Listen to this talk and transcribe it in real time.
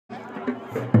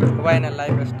Wine and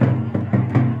live best.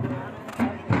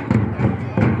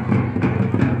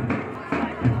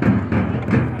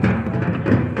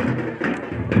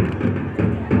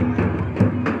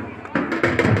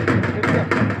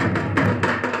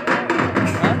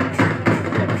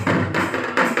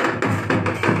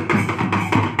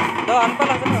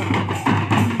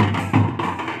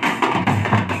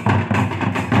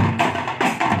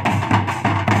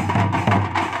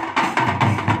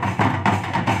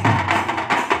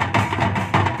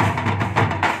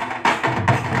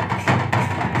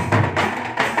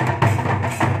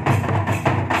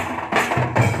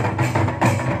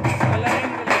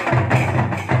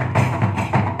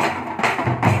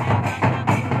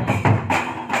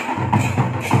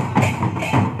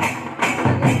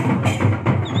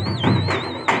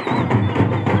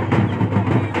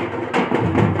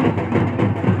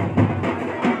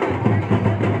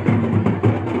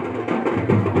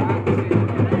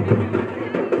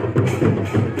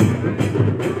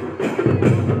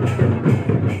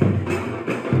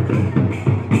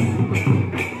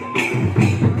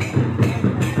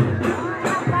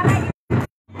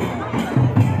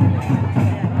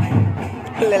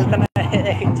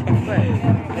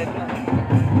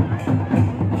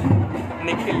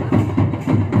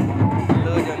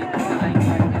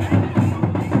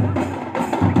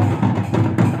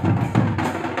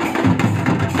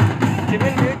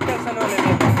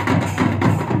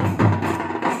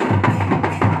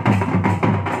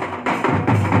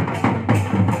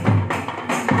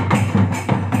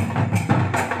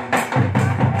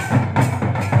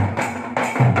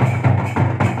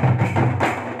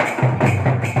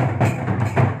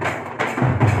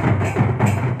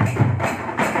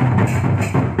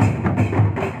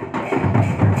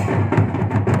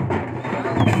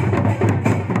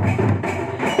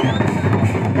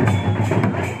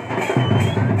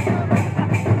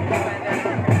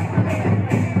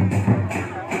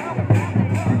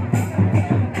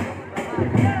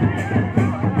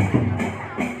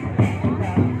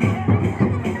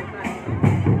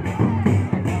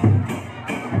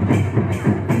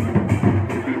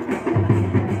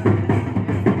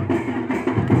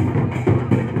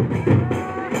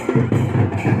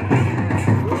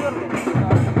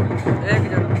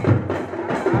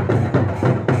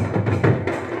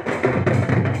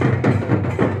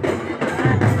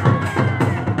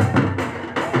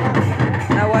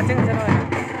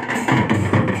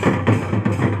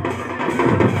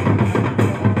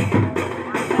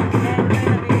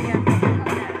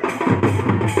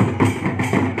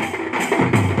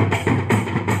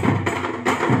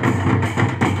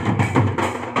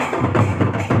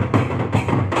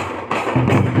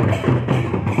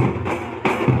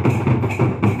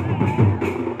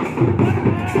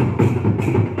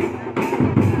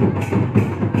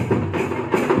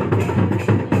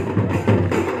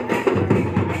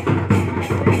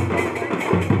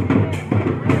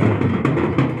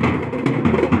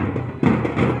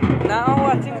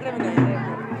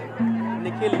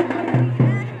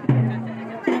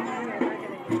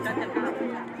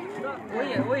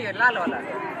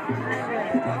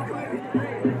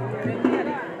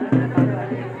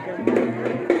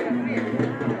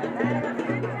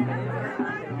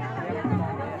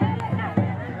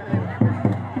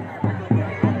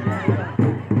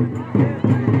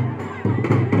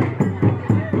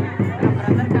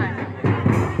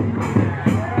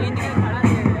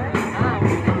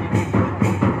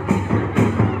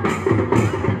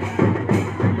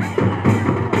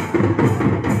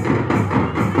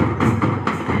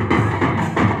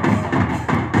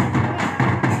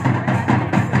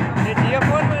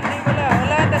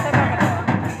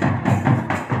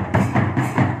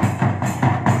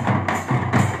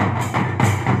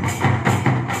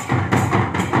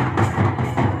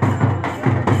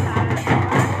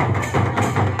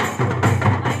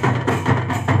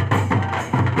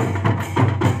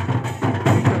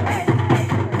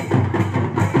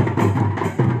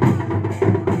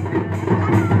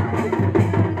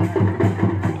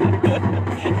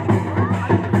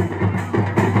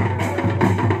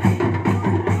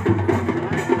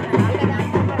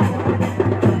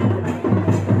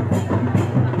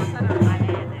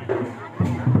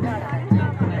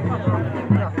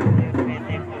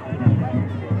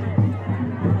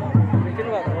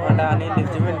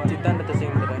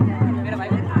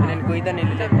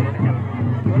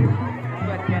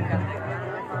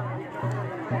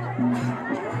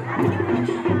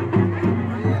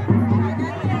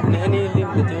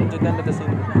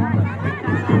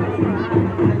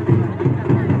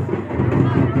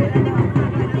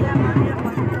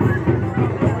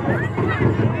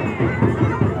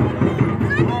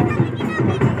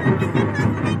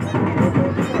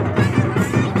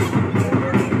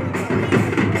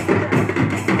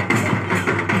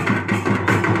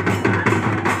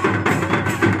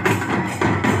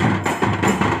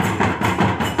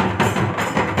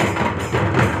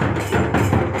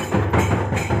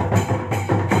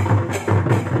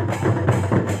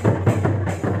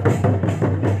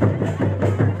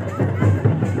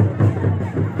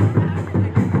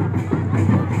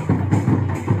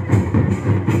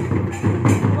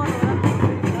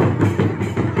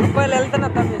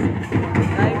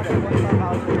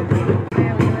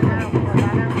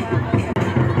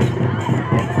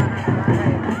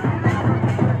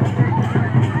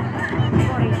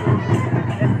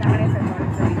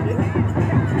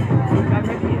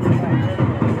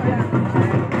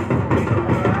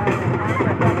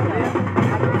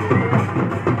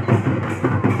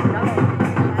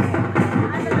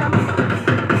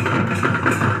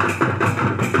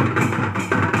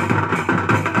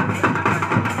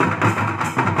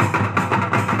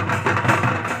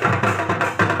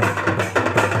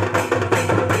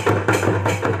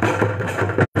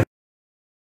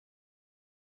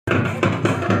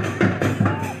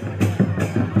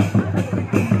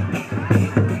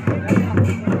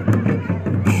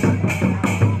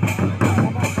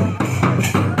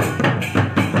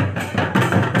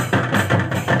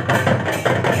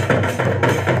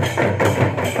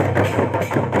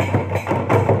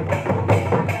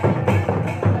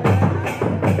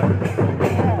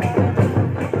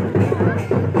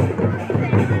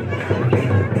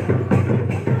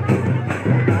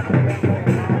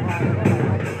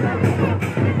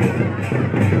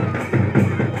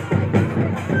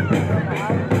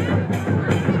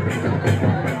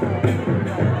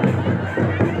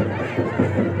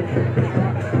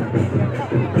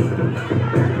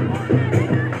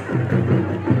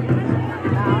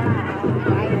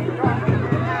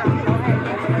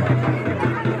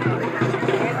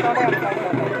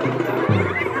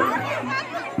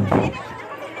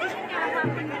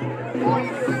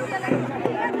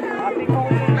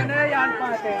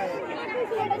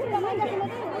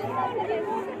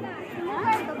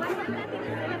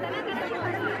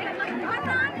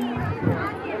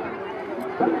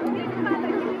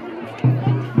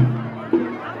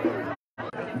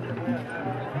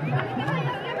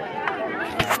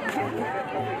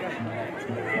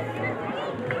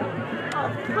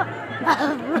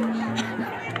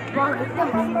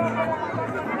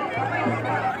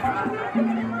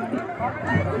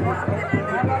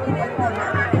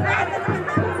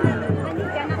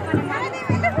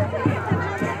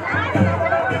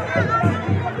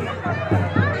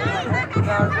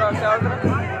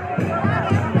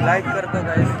 Like कर दो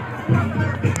guys.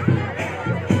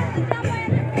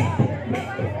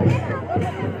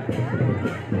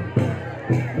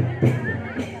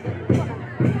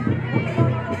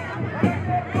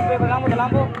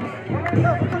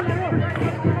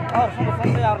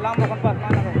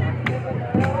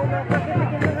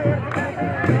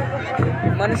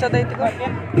 मनुष्य दैत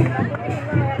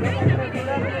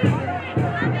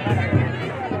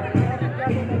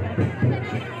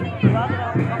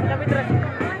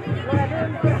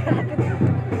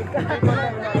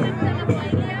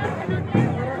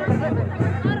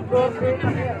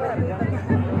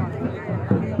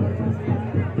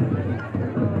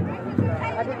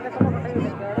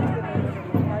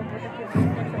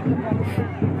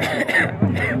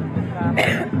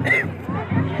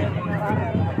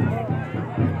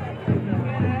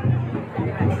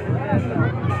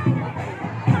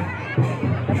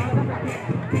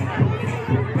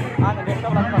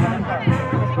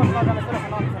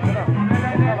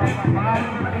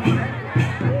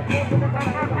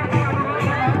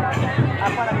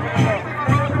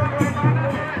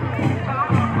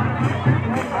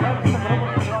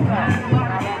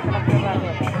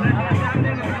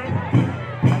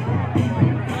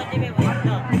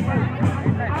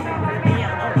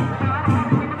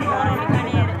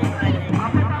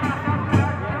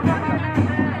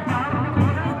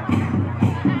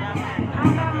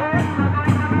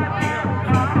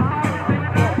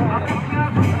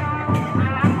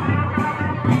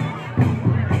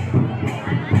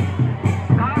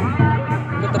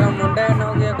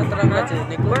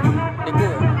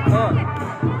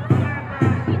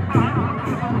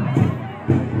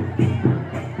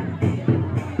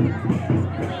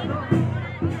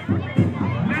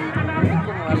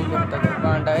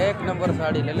एक नंबर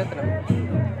साड़ी ले लेते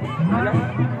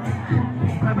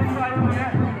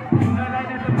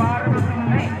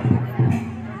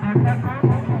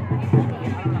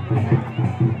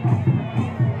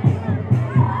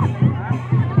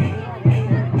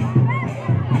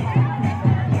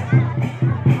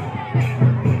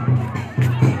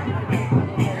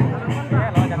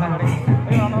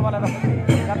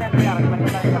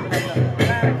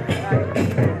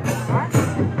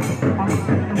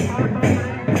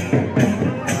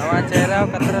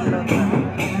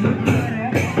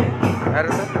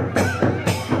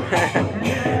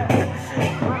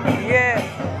ये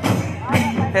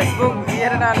फेसबुक ये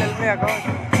ना ले में अकाउंट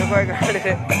तो कोई गाड़ी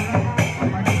से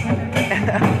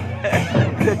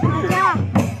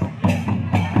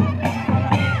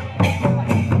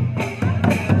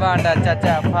बांडा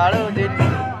चाचा फाड़ो दिन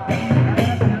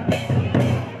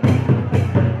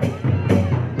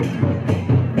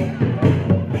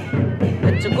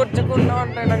चुकुर चुकुर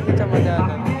नॉन ट्रेनर की मजा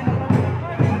आता है।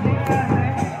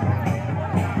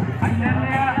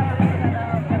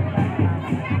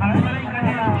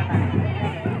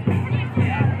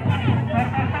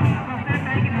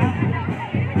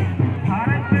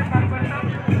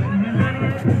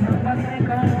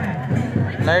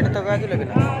 लाइट तो काजू लगे।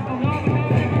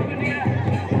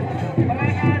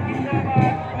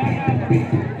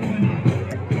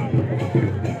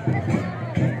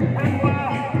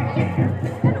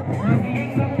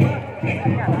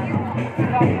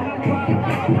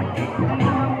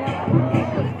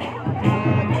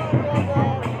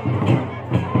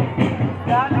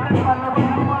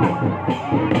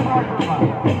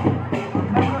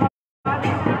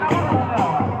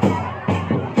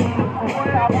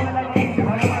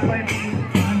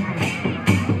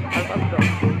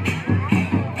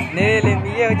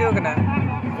 Juga kena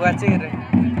buat cingre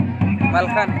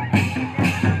malkan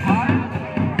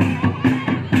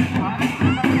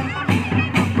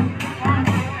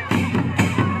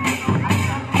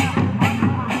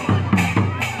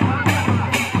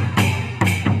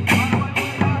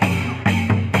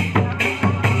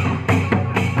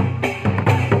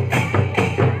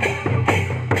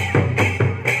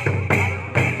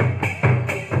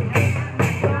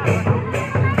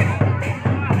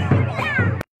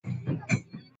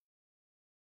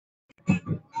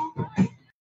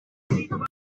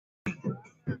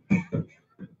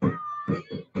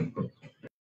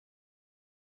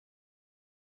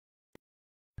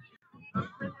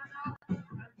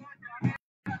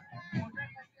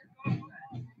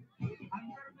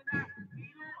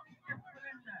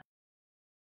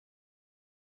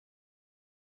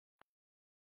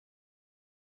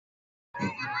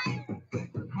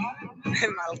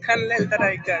मालखान ले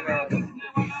तरह क्या गया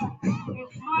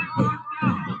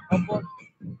ओप्पो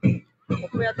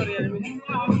ओप्पो या तो रियलमी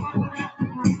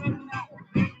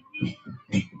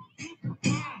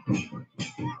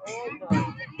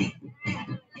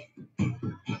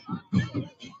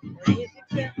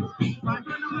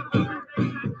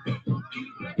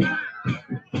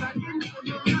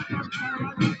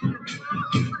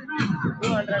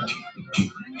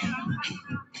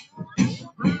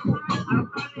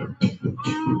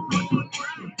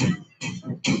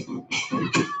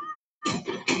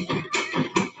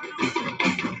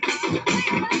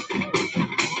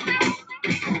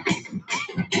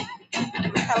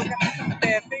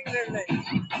टैपिंग ले ले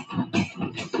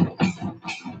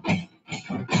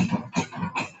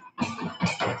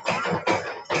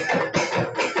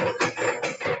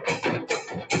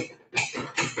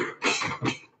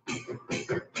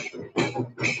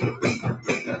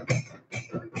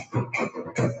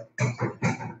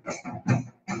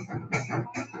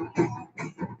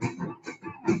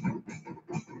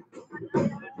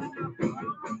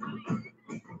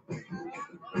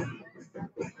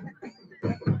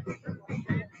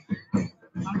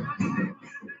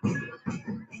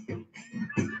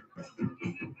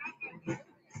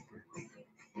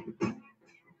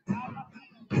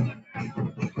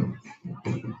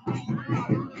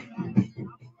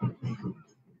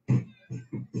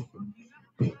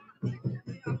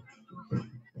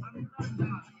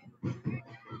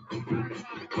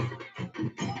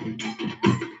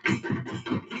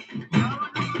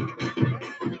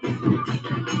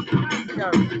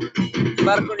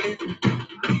बारकुंडी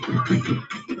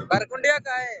बारकुंडिया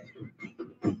का है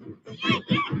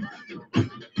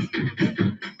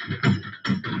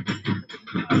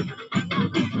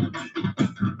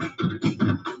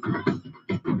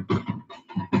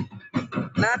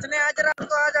नाचने आज रात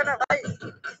को आ जाना भाई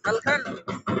मलखन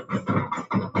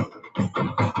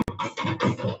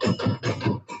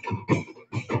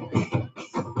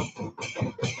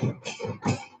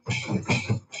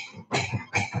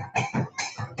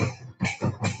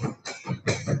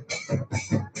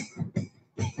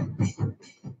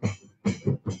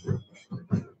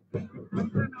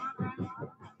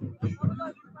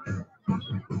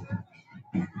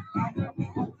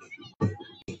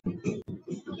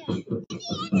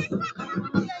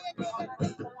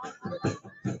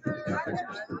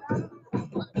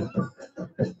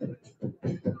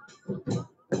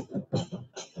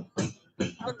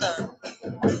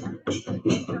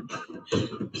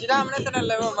जिला हमने तो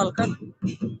ले वो मलखन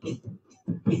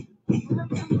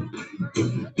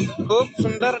खूब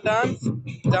सुंदर डांस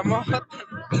जमात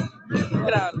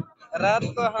रात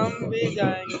को हम भी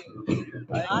जाएंगे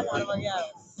आज और बढ़िया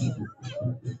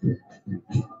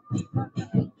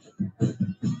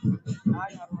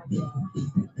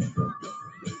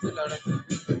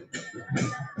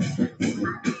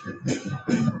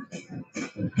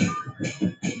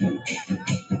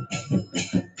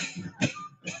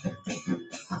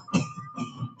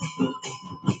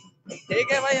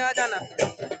ठीक है भाई आ जाना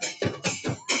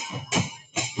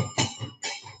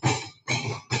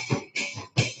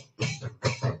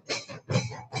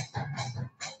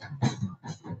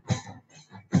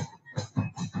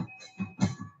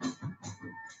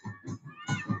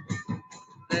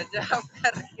रिजर्व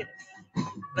करके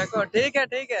रखो ठीक है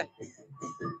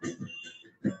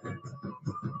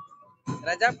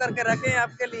रिजर्व करके रखें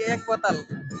आपके लिए एक बोतल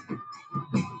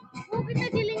वो कितने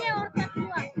चलेंगे और तक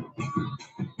हुआ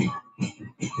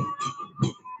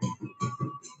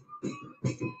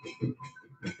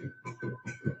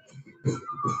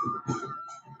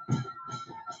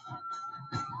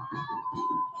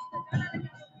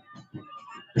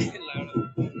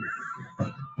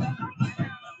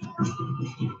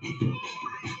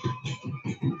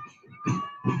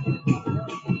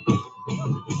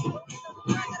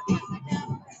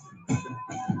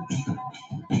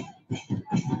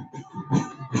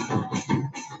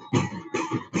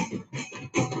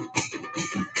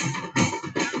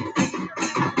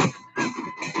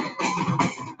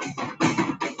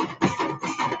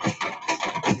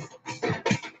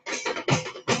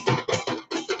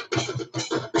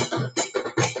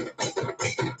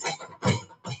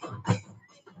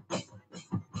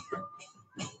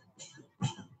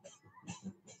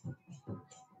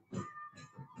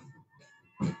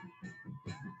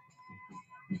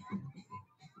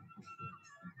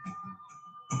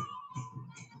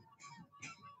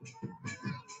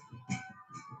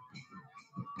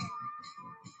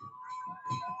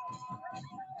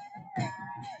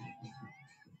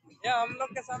या हम लोग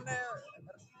के सामने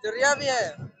चुरिया भी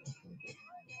है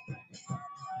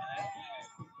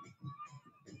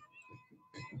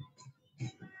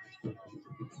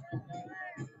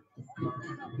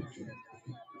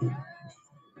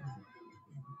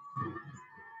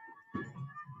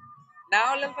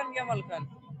गाँव लेलतन क्या मलकन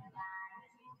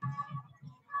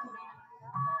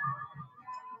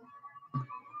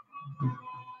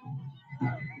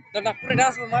तो नागपुरी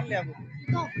डांस में मार लिया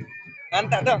अब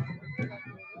अंता तो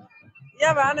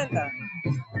या बाहर अंता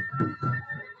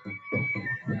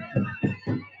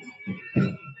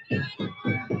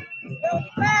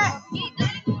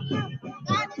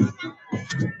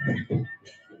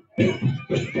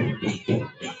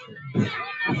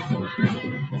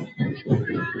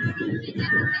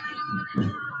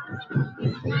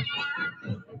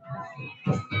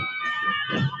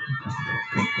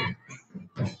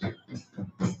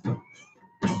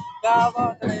क्या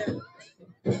बात है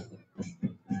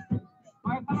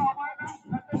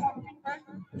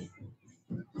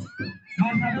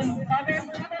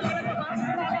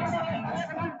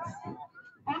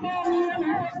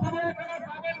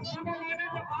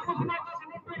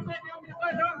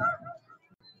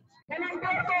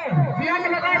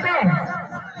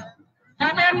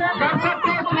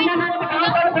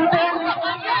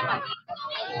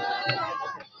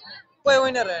कोई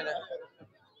विनर है ना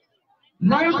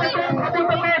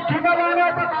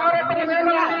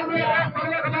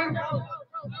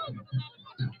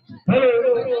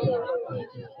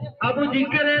अब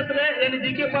जिनके रेस में यानी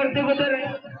जिनके पर्चे गुजर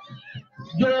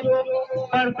जो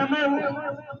प्रथम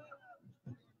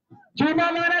चूना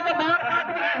मारे तो बाहर हाथ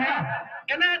रहे हैं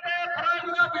इन्हें तो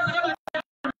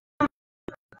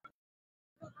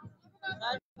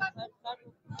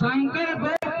शंकर गो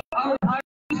और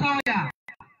साया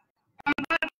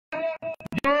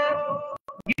जो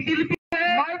गिटिल भी है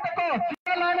माइक को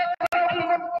चूना लाने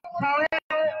साया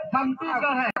बंतु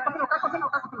का है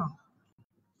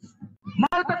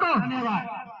माइक को धन्यवाद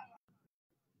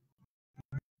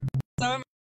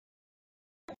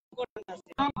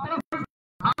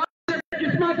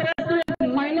किस्मत रेस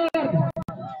महिला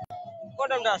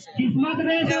कोडम डांस किस्मत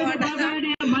रेस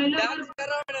महिला डांस कर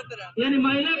रहा हूं तेरा यानी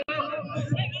महिला को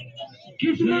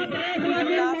किस्मत रेस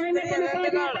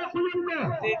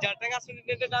ये झटका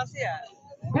सुनने के डांस है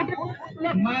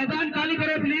मैदान खाली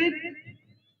करे प्लीज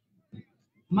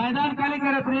मैदान खाली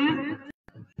करे प्लीज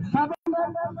बाबू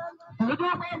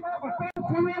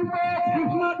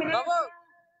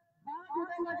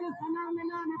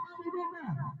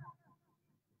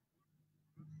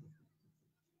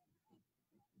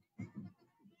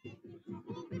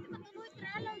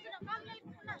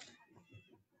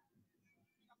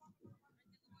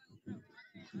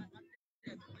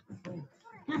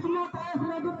किस्मत रेस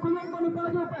लगी कुलन को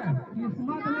निकालो पे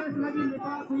किस्मत रेस लगी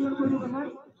निकाल कुलन को निकाल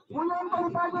कुलन को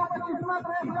निकालो पे किस्मत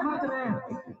रेस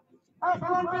अब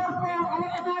वॉलंटियर्स को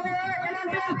अलग बता दे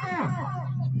वॉलंटियर्स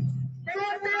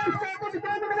को कुछ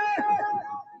कर दे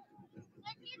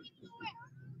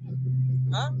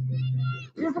हां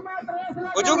किस्मत रेस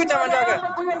वो जो की चमन जाके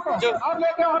जो और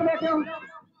लेके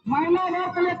महिला लोग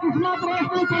के लिए किस्मत रेस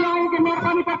नहीं चलाएंगे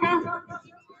मेहरबानी करके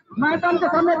मैदान के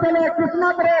सामने चले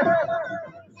किस्मत रेस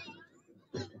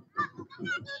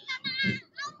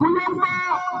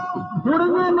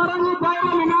जुड़ने मरेंगे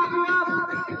जाएगा मिला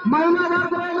महिला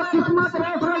वर्ग रहेगा किस्मत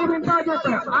रेस रहेगी मिलता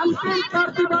जाता अंतिम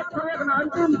तरती बात करेगा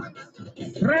अंतिम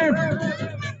रेस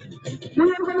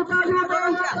कुएं को निकाल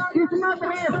दिया किस्मत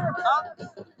रेस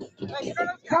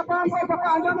जापान को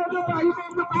जापान जाने दो भाई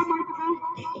को काम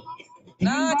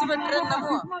ना चुप ट्रेन ना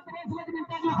हुआ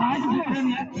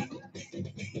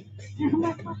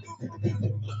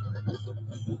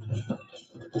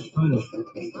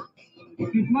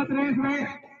किस्मत रेस में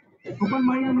ओपन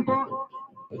माई उनको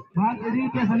बात यदि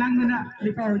के सनांग में ना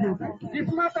लिखा हो जाए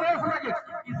किस्मत रेस लगे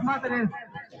किस्मत रेस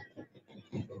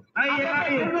आइए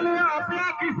अपना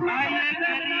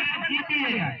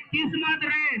किस्मत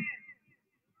रेस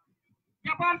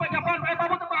जापान पे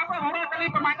बाबू तो आप हरा खली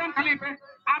पे मैदान खली पे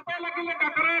आपे लगी ले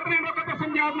करे अपने लोग को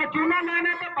समझाओ में चुना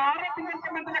लाने पे भारत इंजन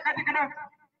के मंत्र लिखा दिखना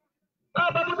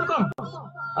बाबू तो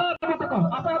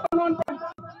आप अपन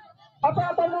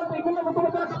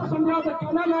को समझाओ तो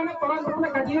चुना लाने थोड़ा अपने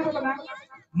गजिए को बना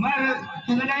मैं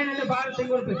सुनाई ने भारत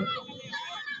सिंगल पे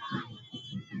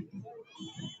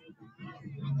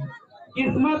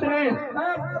किस्मत रेस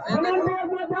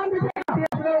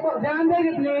ध्यान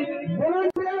देंगे प्लीज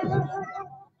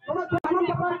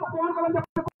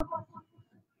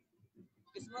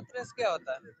किस्मत रेस क्या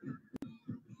होता है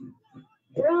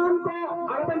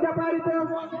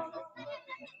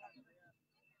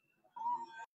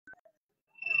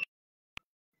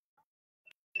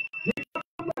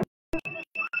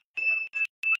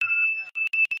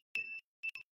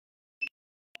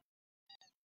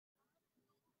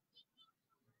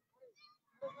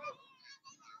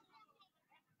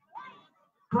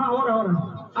हाँ हो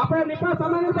रहा आपने निपा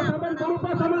सामान पे सामान गुरु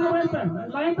पे सामान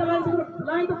लाइन पे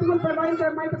लाइन तो तुम पे लाइन पे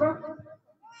माइक को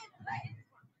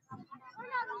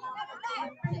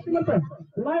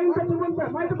लाइन पे तुम पे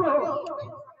माइक को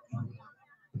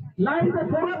लाइन पे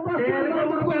थोड़ा सा तेरे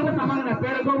को सामान है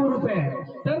तेरे को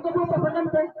सेकंड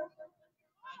पे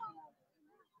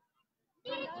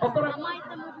ओकर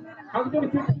अगर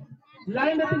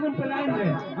लाइन है तुम पे लाइन है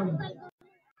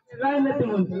लाइन है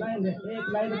तुम लाइन है एक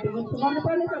लाइन है तुम तुम्हारे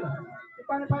पानी चला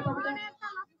पानी पानी पानी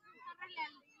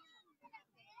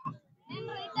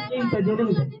इंटे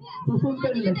जोड़ेंगे सुसुम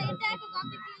कर लेगा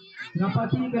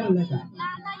नपाती कर लेगा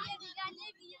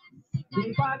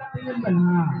नेपाल तीन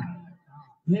बना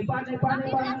नेपाल नेपाल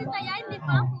नेपाल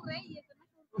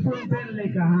सुसुम कर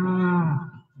लेगा हाँ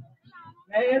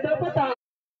ये तो पता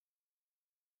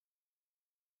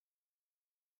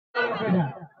बेटा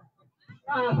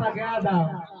कहाँ सा गया था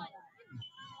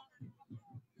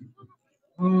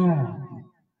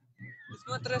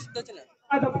इसमें terus tu cina.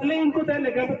 ada paling ku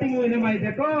tele ka penting ini mai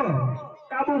deko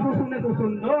kamu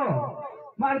susun do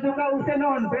mar juga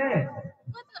usenon pe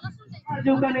mar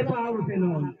juga ne pa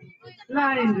usenon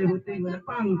lain de penting ne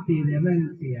pangti de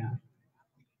mentia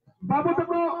babu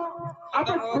teko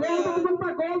apa gol to tukun pe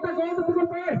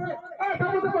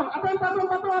babu teko apa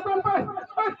pe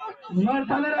mar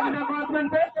tale ada baatmen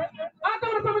pe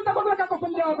atau minta ko ka ko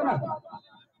penjawab na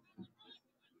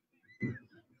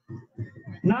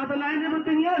ना तो line में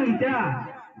बनती है क्या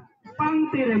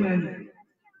पंक्ति रे मैं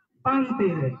पंक्ति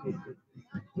रे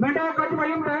बेटा कट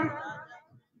भाई में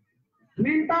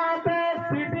मिलता पे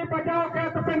सीटी बजाओ के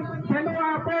तो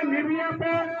सेनो पे निर्विया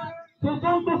पे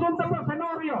सुसुम तो सेनो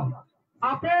रियो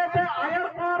आपे पे आयर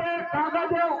पर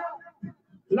कागज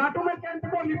लाटू में कैंप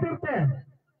को लिखते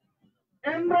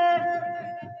एंड्रे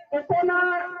ओकोना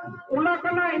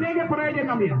उलाकना इन्हें के पराये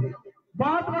नमिया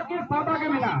बात रखी सादा के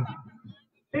मिला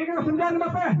ठीक है सुनजान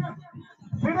बापे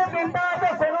फिर मिलता है तो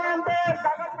सेवांते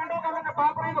कागज मेंडो का मैंने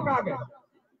बाप नहीं तो कागे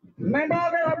मेंडो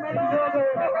के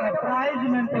प्राइज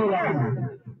मिलते हैं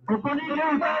उकोनी जो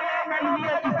मैं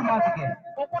लिया किस बात के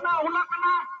उकोना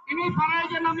उलाकना इन्हीं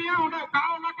पराये नमिया उन्हें का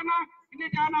उलाकना इन्हें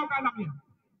जाना का नमिया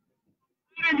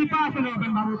मेरे निपास लो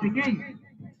बन बाबू ठीक है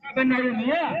नहीं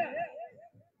लिया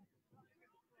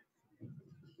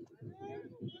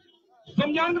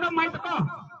सुनजान का माइक का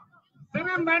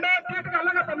सिर्फ मेडो चीट का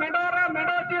लगा तो मेडो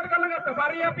चीट का लगा तो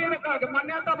बारी आप ये का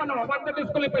मान्यता बनाओ बात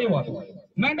डिस्प्ले पे हुआ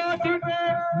मेडो चीट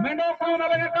मेडो को ना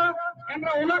लगेगा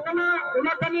एंड्रा उला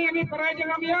कनी इनी पराई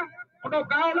जगह मिया और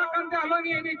का उला कंते अलग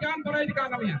इनी जान पराई का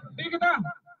मिया ठीक है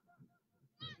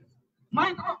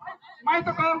माइक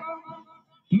को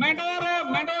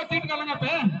मेडो चीट का लगा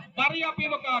पे बारी आप ये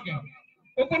का आगे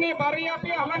उकनी बारी आप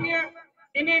ये अलग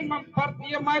इनी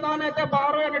ये मैदान है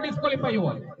बाहर ये डिस्प्ले पे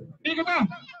हुआ ठीक है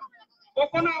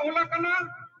ओकना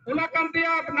उलाकन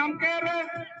दिया नाम के रे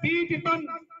बीज तन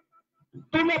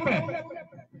तुमे पे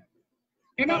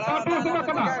इना पाटू सुबह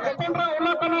कना ओकनरा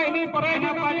उलाकना इनी पराज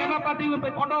पाजना पाटी पे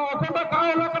ओनो ओकदा का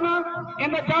उलाकना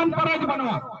इन जान पराज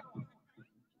बनवा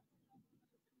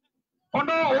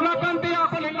ओनो उलाकन दिया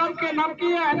अपन इलाम के नाम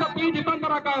की है इन बीज तन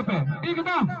तरह का पे ठीक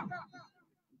है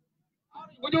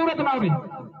उजूरत नावरी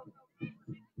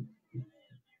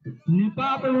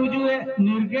निपा पे उजू है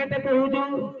निर्गेट पे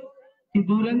उजू कि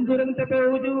दूरन पे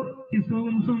हुजू कि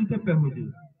सुन पे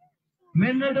हुजू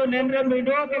मैंने तो नेंद्र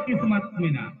मिडो के किस्मत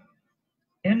मिना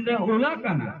एंद्र उला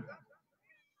कना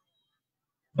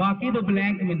बाकी तो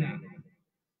ब्लैंक मिना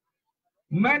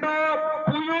मेडो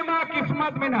पुयोना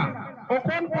किस्मत मिना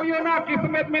ओकन पुयोना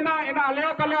किस्मत मिना इना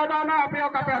अलेओ कलेओ दाना अपयो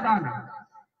का दाना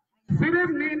सिर्फ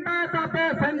नींदा पे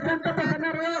सेंसेंट पे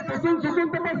सिनेरियो सुसुन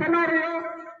पे सिनेरियो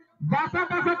बासा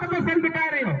पे सेन बिता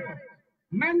रही हो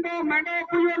मेडो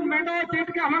कुयोन मेडो चीट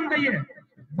के हलम दइए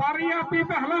बारिया पी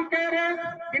पे हलम कह रहे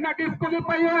इना डिस्को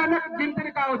पे यो है ना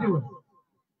गिनती का हो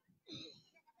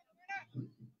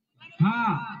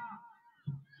हाँ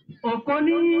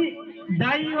ओकोनी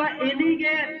दाई व एनी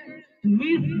के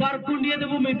मिस बारकुंडिया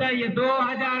देबो मिताइए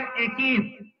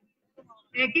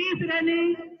 2021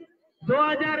 रनी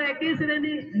 2021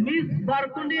 रनी मिस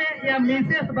बारकुंडिया या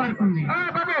मिसेस बारकुंडिया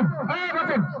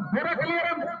बाबू मेरा क्लियर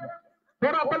है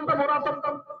थोड़ा तम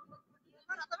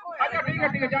अच्छा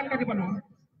ठीक है जानकारी बनो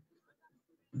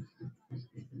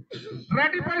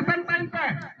रेडी पर्सन टाइम पे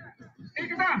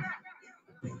ठीक है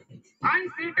आई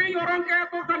सीटी औरंग के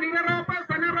तो सनीरा पे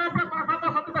पासा तो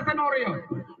 7% हो रही हो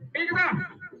ठीक है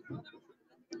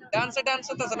डांस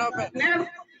तो सुनाओ पे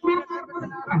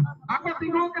आपको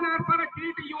तीनों के नाम पर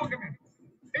कीट योग में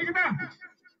ठीक है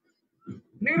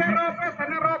नीरा पे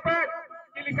सनीरा पे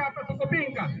किलिका पे तो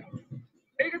पिंका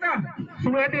ठीक है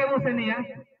सुबह दे वो से नहीं है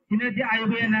इन्हें जे आए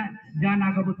हुए ना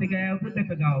जाना का बुते गया बुते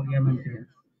पे गाओ गया मन से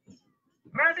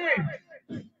ready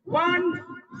 1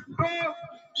 2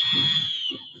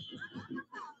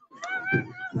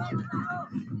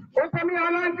 Upani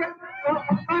alam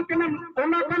kana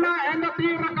ulakana and the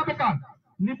theater kapita.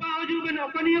 Nipa aju ben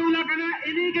upani ulakana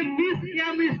ini ke miss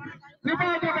ya miss. Nipa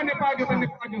aju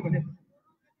ben.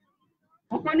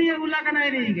 Upani ulakana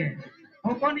ini ke.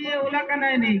 Upani ulakana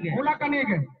ini ke. Ulakana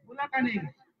ke.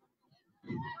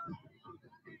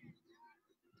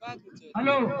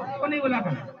 Hello, upani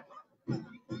ulakana.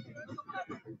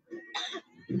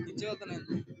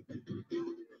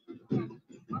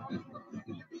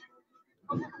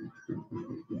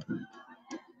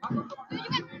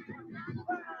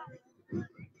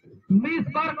 Miss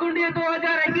barkundiya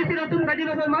 2021 रतुन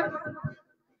गजिलो मत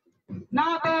ना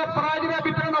तो पराजय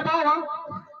वितरण अभाव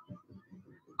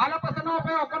आला पसनो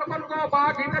पे ओकन को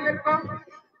बाग हित लेको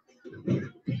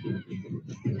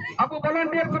अब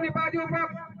वॉलंटियर को निपाजो में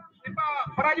निपा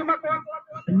पराजय में को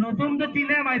नतुन तो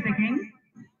चिले my सेकिंग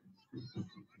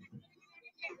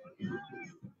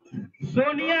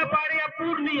Sonia Padiya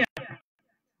Purnia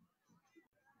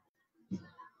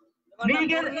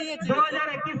legal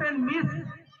 2021 miss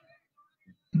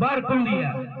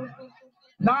barkundiya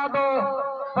na do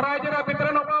peracara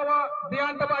वितरण अभाव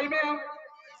ध्यान दबाई में